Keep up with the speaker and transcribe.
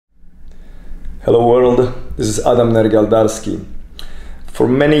Hello world, this is Adam Nergal. For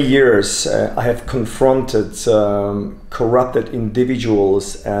many years I have confronted corrupted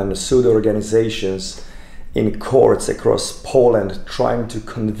individuals and pseudo-organizations in courts across Poland trying to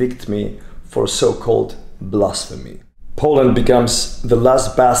convict me for so-called blasphemy. Poland becomes the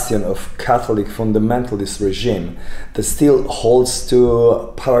last bastion of Catholic fundamentalist regime that still holds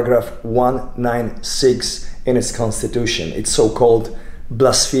to paragraph 196 in its constitution, its so-called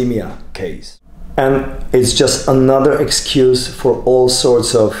blasphemia case. And it's just another excuse for all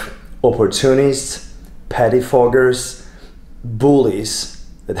sorts of opportunists, pettifoggers, bullies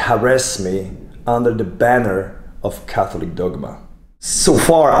that harass me under the banner of Catholic dogma. So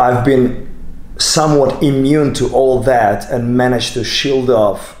far I've been somewhat immune to all that and managed to shield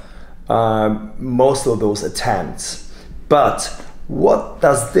off most of those attempts. But what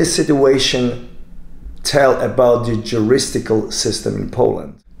does this situation tell about the juridical system in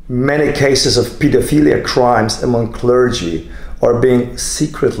Poland? Many cases of pedophilia crimes among clergy are being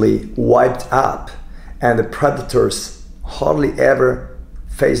secretly wiped up, and the predators hardly ever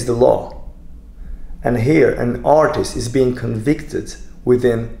face the law. And here an artist is being convicted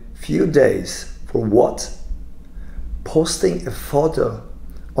within few days for what? Posting a photo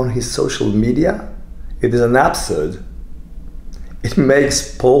on his social media? It is an absurd. It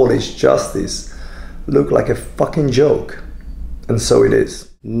makes Polish justice look like a fucking joke. And so it is.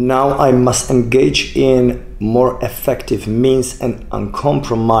 Now I must engage in more effective means and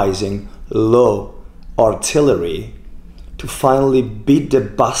uncompromising law artillery to finally beat the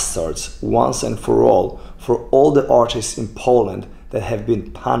bastards once and for all the artists in Poland that have been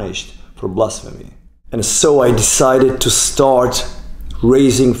punished for blasphemy. And so I decided to start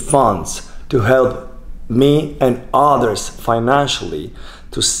raising funds to help me and others financially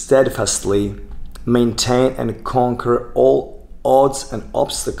to steadfastly maintain and conquer all odds and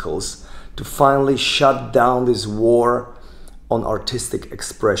obstacles to finally shut down this war on artistic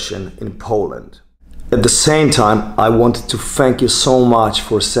expression in Poland. At the same time, I wanted to thank you so much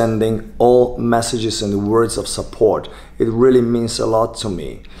for sending all messages and words of support. It really means a lot to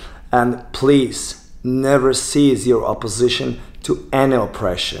me. And please never cease your opposition to any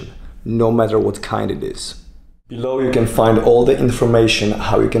oppression, no matter what kind it is. Below you can find all the information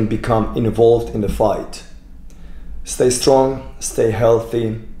how you can become involved in the fight. Stay strong, stay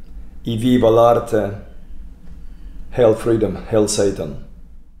healthy, e viva l'arte, hail freedom, hail Satan.